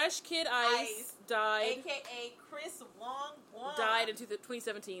 Fresh Kid Ice died. A.K.A. Chris Wong Wong. Died in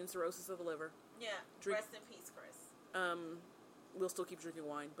 2017, cirrhosis of the liver. Yeah. Rest in peace, Chris. We'll still keep drinking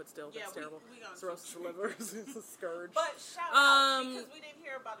wine, but still, that's terrible. We cirrhosis of the liver is a scourge. But shout out, because we didn't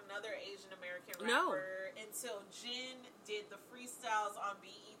hear about another Asian American rapper until Jin did the freestyles on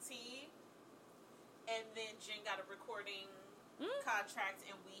BET, and then Jin got a recording contract,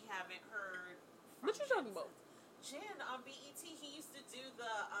 and we haven't heard from What you talking about? Jin on BET, he used to do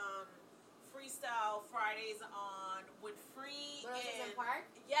the Freestyle Fridays on with Free and Park?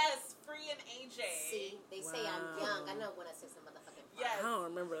 Yes, Free and AJ. See, they say I'm young. I know when I say some motherfucking Park. Yes. I don't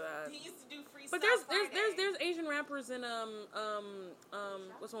remember that. He used to do Freestyle But there's Asian rappers in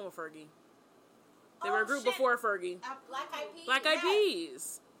what's the one with Fergie? They were a group before Fergie. Black Eyed Peas. Black Eyed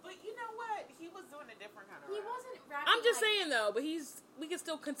Peas. But you know what? He was doing a different kind of rap. He wasn't rapping. I'm just saying though, but we can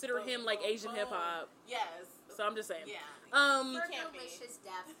still consider him like Asian hip hop. Yes. So I'm just saying. Yeah. Delicious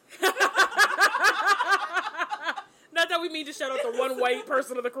death. Not that we mean to shout out the one white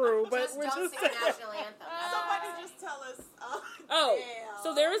person of the crew, but we're don't just sing the national anthem. Somebody just tell us. Oh, damn.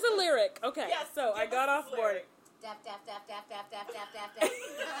 so there is a lyric. Okay, Yes, so I got off board. Deaf.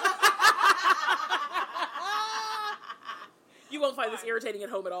 You won't find this irritating at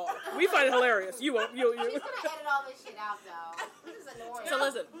home at all. We find it hilarious. You won't. She's gonna edit all this shit out, though. This is annoying. So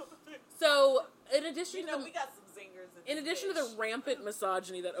listen. So in addition to we got some zingers. in addition to the rampant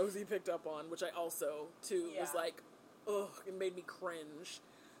misogyny that OZ picked up on, which I also too was like, ugh, it made me cringe.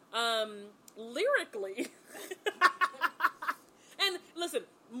 Lyrically, and listen,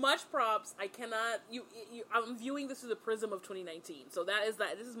 much props. I cannot. I'm viewing this through the prism of 2019. So this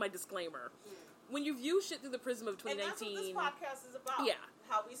is my disclaimer. When you view shit through the prism of 2019, and that's what this podcast is about. Yeah,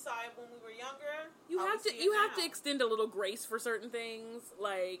 how we saw it when we were younger. You have to extend a little grace for certain things.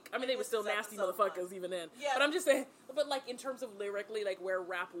 Like, I mean, they were still nasty motherfuckers even then. Yeah. But I'm just saying. But like in terms of lyrically, like where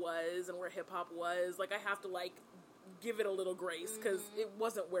rap was and where hip hop was, like I have to like give it a little grace because it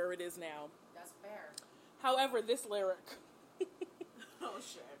wasn't where it is now. That's fair. However, this lyric. Oh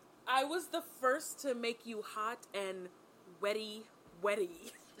shit! I was the first to make you hot and wetty.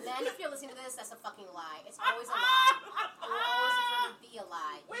 Man, if you're listening to this, that's a fucking lie. It's always a lie. It will always be a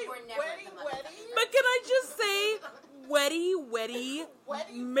lie. Wait, you were never the wetty? But can I just say, wetty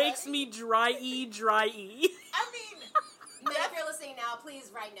makes me dry-y. I mean, man, if you're listening now,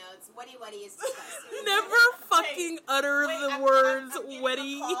 please write notes. Wetty is disgusting. Never fucking utter the words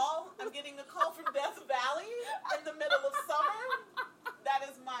wetty. I'm getting a call from Death Valley in the middle of summer. That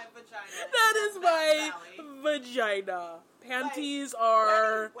is my vagina. That is my vagina. Panties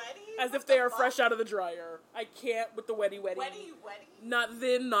are as if they are fresh out of the dryer. I can't with the wetty. Wetty? Not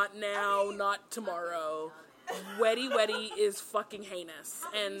then, not now, not tomorrow. Wetty is fucking heinous.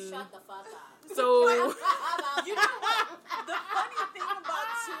 And shut the fuck up. So you know what? The funny thing about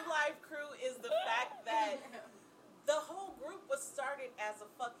 2 Live Crew is the fact that the whole group was started as a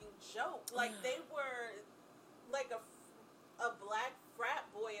fucking joke. Like they were like a black frat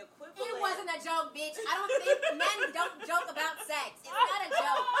boy equivalent. It wasn't a joke, bitch. I don't think men don't joke about sex. It's not a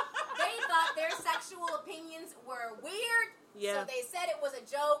joke. They thought their sexual opinions were weird, so they said it was a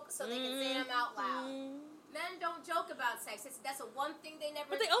joke so they could say them out loud. Men don't joke about sex. That's a one thing they never.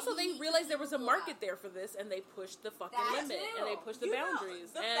 But they realized there was a market there for this, and they pushed the fucking limit, and they pushed the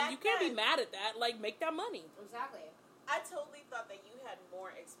boundaries. And you can't be mad at that. Like, make that money. Exactly. I totally thought that you had more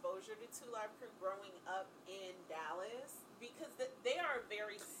exposure to Two Live Crew growing up in Dallas because they are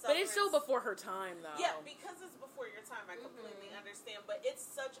very southern. But it's still before her time, though. Yeah, because it's before your time, I completely understand. But it's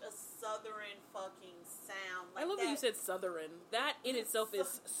such a southern fucking sound. Like I love that you said southern. That in itself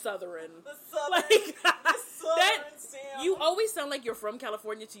is southern. The southern, the southern sound. You always sound like you're from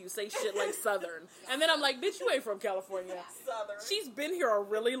California till you say shit like southern. And then I'm like, bitch, you ain't from California. Southern. She's been here a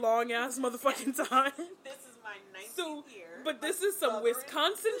really long ass motherfucking time. This is my 19th year. But this is some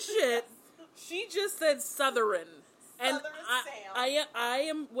Wisconsin shit. She just said southern. And I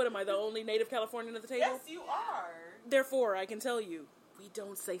am, what am I, the only native Californian at the table? Yes, you are. Therefore, I can tell you, we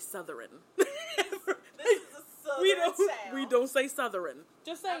don't say southern. This is a southern sound. We don't say southern.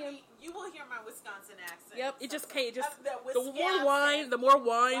 Just saying. I mean, you will hear my Wisconsin accent. Yep, it just can't. The more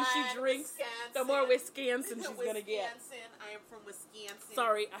wine she drinks, Wisconsin. the more Wisconsin she's gonna get. I am from Wisconsin.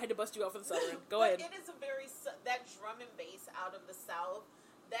 Sorry, I had to bust you out for the southern. Go but ahead. It is a that drum and bass out of the South.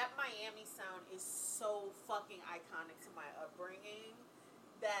 That Miami sound is so fucking iconic to my upbringing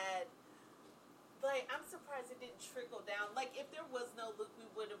that, like, I'm surprised it didn't trickle down. Like, if there was no Luke, we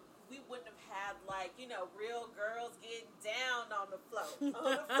wouldn't have had, like, you know, real girls getting down on the floor.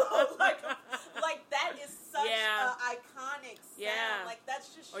 Like that is such an iconic sound. Yeah. Like,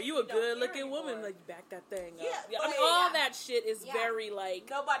 that's just shit. Are you a good looking woman? Like, back that thing up. I mean, all that shit is very, like...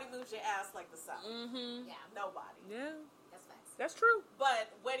 Nobody moves your ass like the South. Mm-hmm. Yeah. Nobody. Yeah. That's facts. That's true.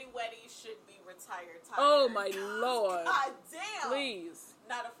 But Weddy Weddy should be retired. Oh, my Lord. God damn. Please.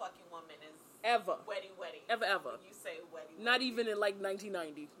 Not a fucking woman is ever. Weddy Weddy. Ever. When you say Weddy Weddy. Not even in, like,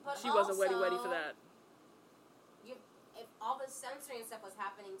 1990. But She wasn't Weddy for that. If all the censoring stuff was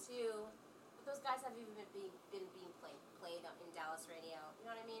happening, too, those guys have even been being played in Dallas radio. You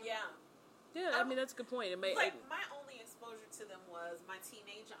know what I mean? Yeah. Yeah, I mean, that's a good point. My only exposure to them was my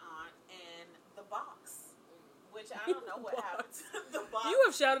teenage aunt and The Box, which I don't know what happened to The Box. You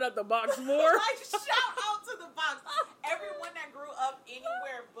have shouted out The Box more. Like, shout out to The Box. Everyone that grew up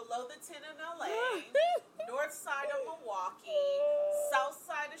anywhere below the 10 in LA, north side of Milwaukee, south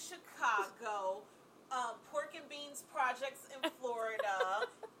side of Chicago, Pork and Beans projects in Florida,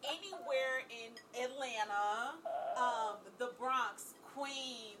 anywhere in Atlanta, the Bronx,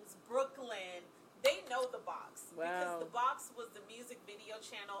 Queens, Brooklyn, they know The Box. Wow. Because The Box was the music video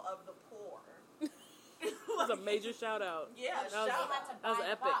channel of the poor. That's a major shout out. Yeah, They shout had to That was buy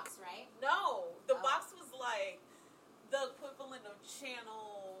the epic. box, right? No, The Box was like the equivalent of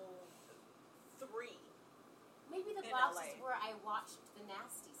Channel 3. Maybe the In box LA. is where I watched the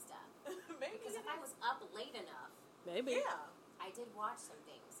nasty stuff. Maybe Because if I was up late enough, Maybe. yeah. I did watch some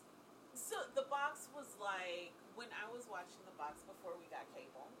things. So The Box was like, when I was watching The Box before we got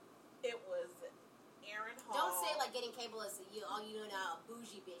cable, it was Aaron Hall. Don't say like getting cable is all you know,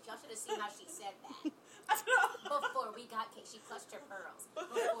 bougie bitch. Y'all should have seen how she said that. Before we got cable, she clutched her pearls.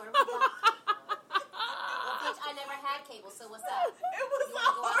 Before we got cable. Well, bitch, I never had cable, so what's up? It was You a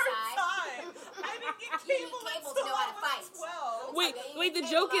wanna go hard outside? time. I didn't get You need cable cable until to know how I to was fight. 12. Wait, the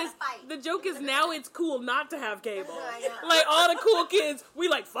Cable joke how is to fight. now it's cool not to have cable. I know. Like all the cool kids, we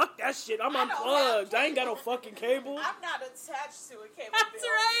like fuck that shit. I'm I don't unplugged. have I ain't got no fucking cable. I'm not attached to a cable That's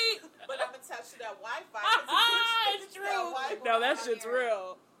bill. right. But I'm attached to that Wi-Fi. It's true. No, that shit's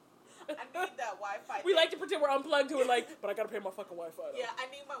real. I need that Wi-Fi. We like to pretend we're unplugged to it, like, but I gotta pay my fucking Wi-Fi. Though. Yeah, I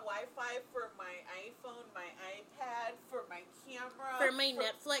need my Wi-Fi for my iPhone, my iPad, for my camera, For my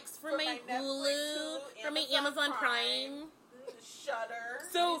Netflix, for my Netflix, Hulu, for my Amazon Prime. Shudder.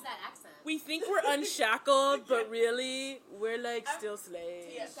 What So is that accent? we think we're unshackled, but really we're like still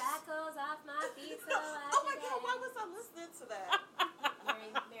slaves. Yes. Shackles off my feet so I Oh my can God! Why dance. was I listening to that? Mary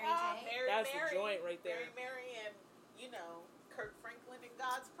J. Mary, That's the Mary, joint right there. Mary, and Kirk Franklin and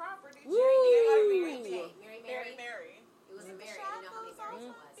God's Property. Woo! Mary J. Mary. It was a Mary. I didn't know how many Marys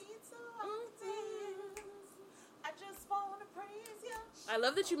it was. I just wanna praise you. I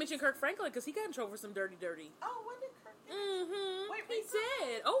love that you mentioned Kirk Franklin because he got in trouble for some dirty. Oh, when did Kirk get Mm-hmm. Wait, he recently?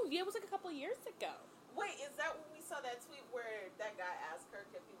 did. Oh, yeah, it was like a couple of years ago. Wait, is that when we saw that tweet where that guy asked Kirk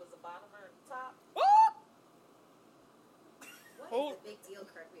if he was a bottom or a top? Oh! What is the big deal,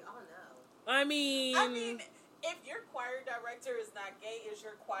 Kirk? We all know. I mean, if your choir director is not gay, is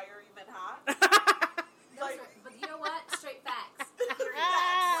your choir even hot? But you know what? Straight facts.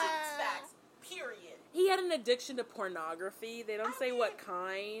 Facts. Period. he had an addiction to pornography. They don't I say mean, what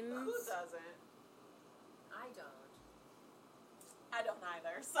kind. Who doesn't? I don't. I don't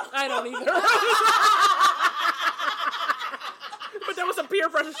either. So. I don't either. But there was some peer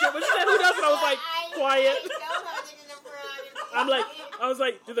pressure shit. When she said who doesn't, I was like, quiet. I was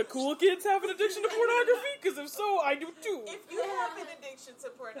like, do the cool kids have an addiction to pornography? Because if so, I do too. If you have an addiction to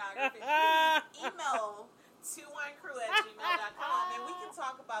pornography, please email 2winecrew@gmail.com and we can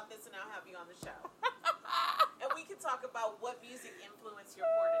talk about about this and I'll have you on the show. And we can talk about what music influenced your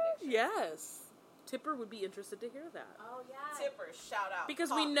porn addiction. Yes. Tipper would be interested to hear that. Oh, yeah. Tipper, shout out. Because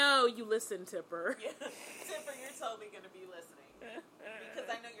we know you listen, Tipper. Yeah. Tipper, you're totally going to be listening.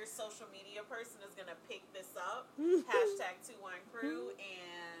 Because I know your social media person is going to pick this up. Hashtag 2WineCrew.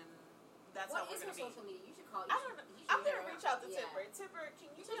 And that's how we're going to be. What is her social media? You should call. I don't know. I'm going to reach out to Tipper. Tipper,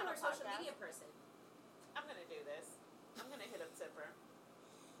 can you get on a social podcast? media person? I'm going to do this. I'm going to hit up Tipper.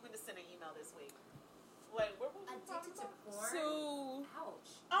 I'm going to send an email this week. Wait, where were we Addicted to porn? So,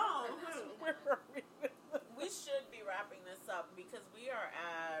 ouch. Oh, where are we? we should be wrapping this up because we are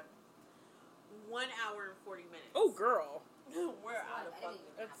at 1 hour and 40 minutes. Oh, girl. We're out of fucking.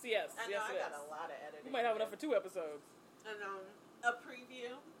 That's, yes, I know yes, I yes. got a lot of editing. You might have enough for 2 episodes. And a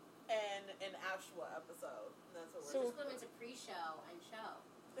preview and an actual episode. That's what we're Just put them into pre-show and show.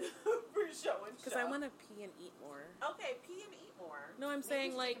 pre-show and show. Because I want to pee and eat more. Okay, pee and eat more. No, I'm Maybe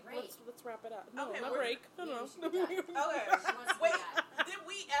saying, we like, should take a break. let's wrap it up. No, Okay, not we're- break. No. Maybe we should be done. Okay. She wants to do Wait, that. did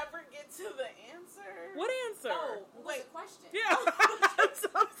we ever get to the answer? What answer? Oh, What was wait. the question? Yeah. That's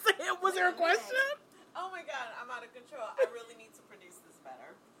what I'm saying. Was there a question? Oh my god, I'm out of control. I really need to produce this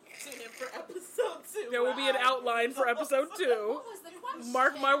better. Tune in for episode 2. There will be an outline for episode 2. What was the question?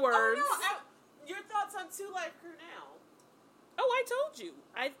 Mark my words. Oh, no, your thoughts on 2 Live Crew now? Oh, I told you.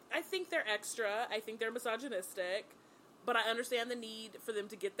 I think they're extra. I think they're misogynistic. But I understand the need for them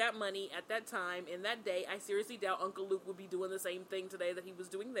to get that money at that time, in that day. I seriously doubt Uncle Luke would be doing the same thing today that he was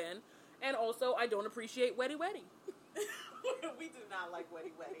doing then. And also, I don't appreciate Weddy Weddy. We do not like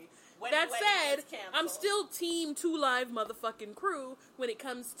Weddy Weddy. That Weddy said, is canceled. I'm still team 2 Live motherfucking Crew when it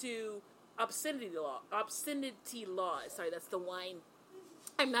comes to obscenity laws. Sorry, that's the wine.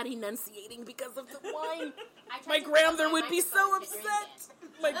 I'm not enunciating because of the wine. My grandmother would be so upset.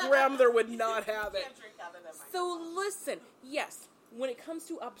 My grandmother would not have it. Can't drink out of that So microphone. listen, yes, when it comes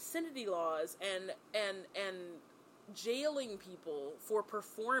to obscenity laws and jailing people for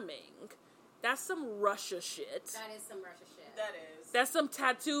performing, that's some Russia shit. That is some Russia shit. That is. That's some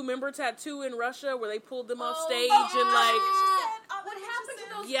Tattoo. Remember Tattoo in Russia where they pulled them off Oh, stage yeah. and like, What happened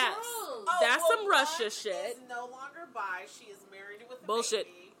to those Yes. girls? That's some Russia one shit. Is no longer bi. She is married with a Bullshit.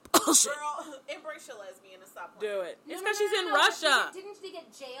 baby. Bullshit. Girl, embrace your lesbian and stop playing. Do it. No, It's no, because no, she's no, in no. Russia. Didn't they get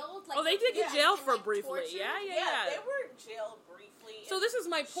jailed? Oh, they did get Yeah. jailed And, for like, briefly. tortured? Yeah. They were jailed briefly. So this is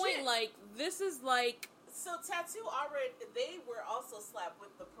my point. Shit. Like, this is like, So Tattoo already, they were also slapped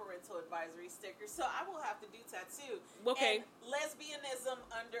with the parental advisory sticker. So I will have to do Tattoo. okay. And lesbianism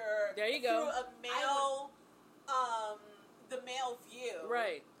under There you go. through a male, the male view.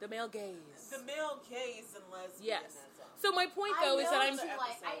 Right. The male gaze. The male gaze and lesbianism. Yes. So my point though is that I'm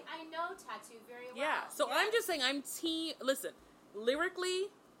I know Tattoo very well. yeah. So Yes. I'm just saying I'm team. Listen, lyrically,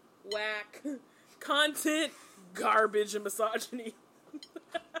 whack, content, garbage, and misogyny.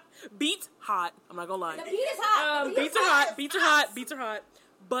 Beats hot. I'm not gonna lie. The beat is hot. The Beats are hot. Beats are hot. Beats are hot.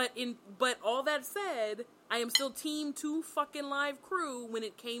 But all that said, I am still team 2 fucking Live Crew when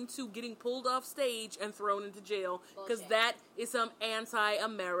it came to getting pulled off stage and thrown into jail because Bullshit. that is some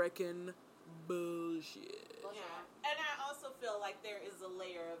anti-American bullshit. Yeah. And I also feel like there is a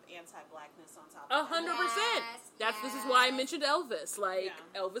layer of anti-blackness on top of 100%. Yes, This is why I yes. mentioned Elvis. Like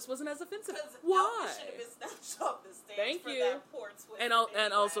Yeah. Elvis wasn't as offensive. Because Why? Elvis should have been snatched off the stage Thank for you. that poor twist.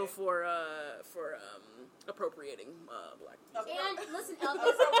 And also for appropriating black people. And listen,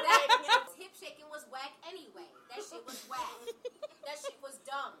 Elvis, that hip shaking was whack anyway. That shit was whack. That shit was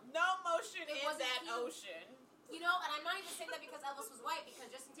dumb. No motion It in wasn't that cute. ocean. You know, and I'm not even saying that because Elvis was white, because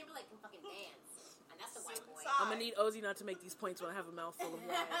Justin Timberlake can fucking dance. And that's the white boy. I'm gonna need Ozzy not to make these points when I have a mouthful of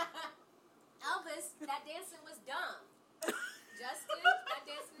wine. Elvis, that dancing was dumb. Justin, that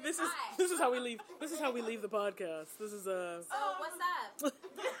dancing This is is hot. this is how we leave. This is how we leave the podcast. This is So what's up?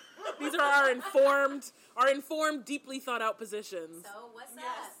 these are our informed, deeply thought out positions. So what's Yes.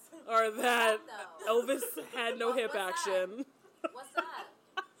 up? Are that though? Elvis had no hip What's up? action. What's up?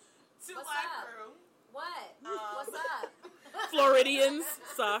 Two What's Live up? Crew. What? What's up? Floridians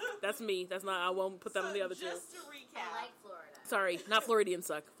suck. That's me. That's not. I won't put that on the other two. Just to recap. I like Florida. Sorry, not Floridians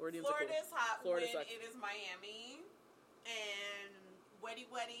suck. Floridians are cool. Florida's hot Florida when sucks. it is Miami. And Weddy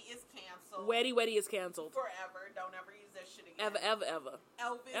Weddy is canceled. Weddy Weddy is canceled. Forever. Don't ever use that shit again. Ever.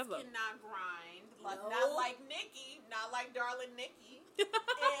 Elvis Ever. cannot grind. Like, No. Not like Nikki. Not like darling Nikki.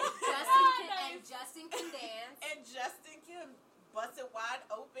 Justin can dance. And Justin can bust it wide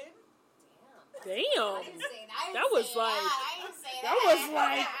open. Damn. Damn. I didn't say that. That was like- I didn't say that was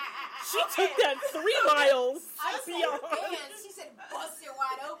like- She took that 3 miles. I said beyond. dance. She said bust it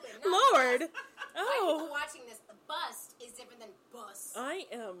wide open. Not Lord. bust. White Oh. people watching this, the bust is different than bust. I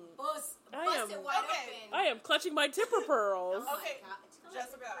am Bust I bust am- it wide Okay. open. I am clutching my tipper pearls. Oh my Okay, God.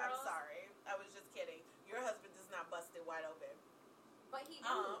 Jessica, But he knew.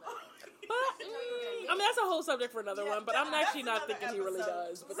 I mean, that's a whole subject for another one, but I'm actually not thinking he really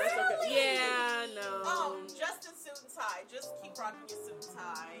does. But that's okay. Yeah, no. Justin suit and tie. Just keep rocking your suit and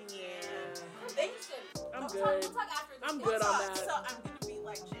tie. Yeah. I'm good. We'll talk after this. I'm good on that. So I'm going to be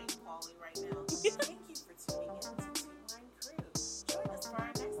like Jane Pauley right now. Thank you for tuning in to Two Wine Crew. Join us for our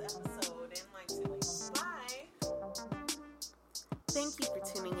next episode in like 2 weeks. Bye. Thank you for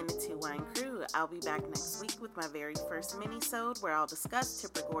tuning in to Two Wine Crew. I'll be back next week with my very first mini-sode where I'll discuss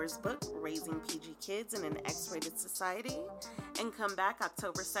Tipper Gore's book, Raising PG Kids in an X-Rated Society, and come back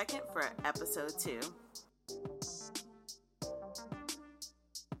October 2nd for episode 2.